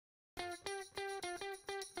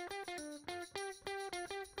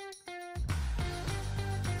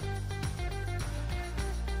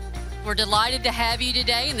We're delighted to have you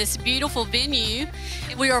today in this beautiful venue.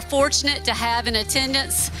 We are fortunate to have in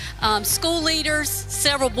attendance school leaders,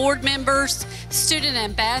 several board members, student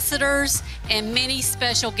ambassadors, and many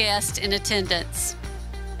special guests in attendance.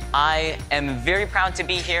 I am very proud to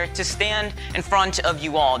be here to stand in front of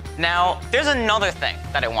you all. Now, there's another thing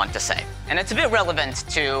that I want to say, and it's a bit relevant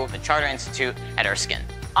to the Charter Institute at Erskine.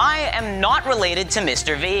 I am not related to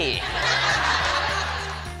Mr. V.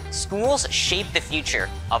 Schools shape the future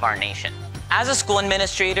of our nation. As a school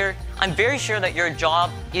administrator, I'm very sure that your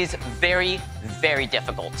job is very, very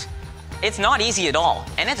difficult. It's not easy at all,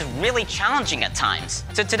 and it's really challenging at times.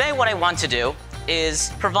 So today what I want to do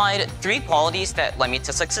is provide 3 qualities that led me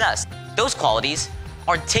to success. Those qualities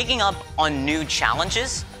are taking up on new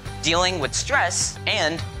challenges, dealing with stress,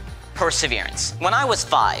 and perseverance. When I was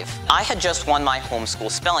 5, I had just won my homeschool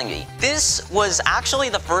spelling bee. This was actually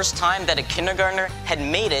the first time that a kindergartner had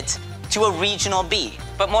made it to a regional bee.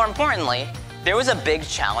 But more importantly, there was a big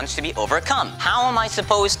challenge to be overcome. How am I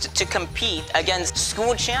supposed to compete against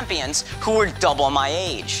school champions who were double my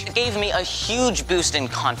age? It gave me a huge boost in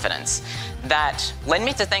confidence that led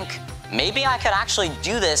me to think, maybe I could actually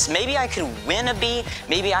do this, maybe I could win a bee,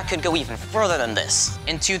 maybe I could go even further than this.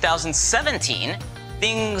 In 2017,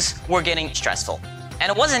 things were getting stressful,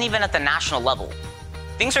 and it wasn't even at the national level.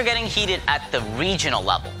 Things were getting heated at the regional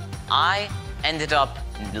level. I ended up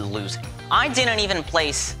losing. I didn't even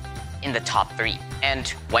place in the top 3. And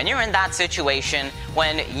when you're in that situation,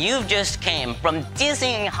 when you've just came from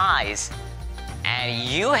dizzying highs and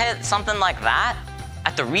you hit something like that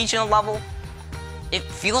at the regional level, it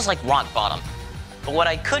feels like rock bottom. But what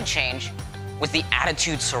I could change was the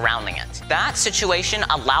attitude surrounding it. That situation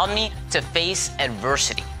allowed me to face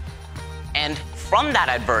adversity. And from that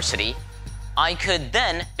adversity, I could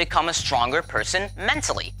then become a stronger person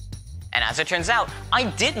mentally. And as it turns out, I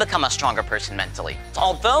did become a stronger person mentally.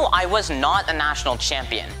 Although I was not a national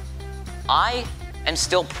champion, I am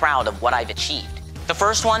still proud of what I've achieved. The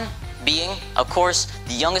first one being, of course,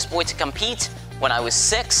 the youngest boy to compete when I was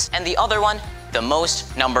 6, and the other one, the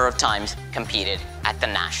most number of times competed at the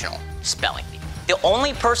national spelling bee. The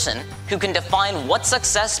only person who can define what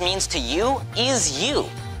success means to you is you.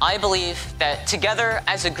 I believe that together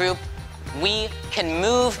as a group, we can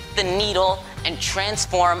move the needle and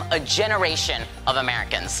transform a generation of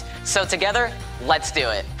Americans. So together, let's do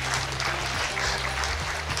it.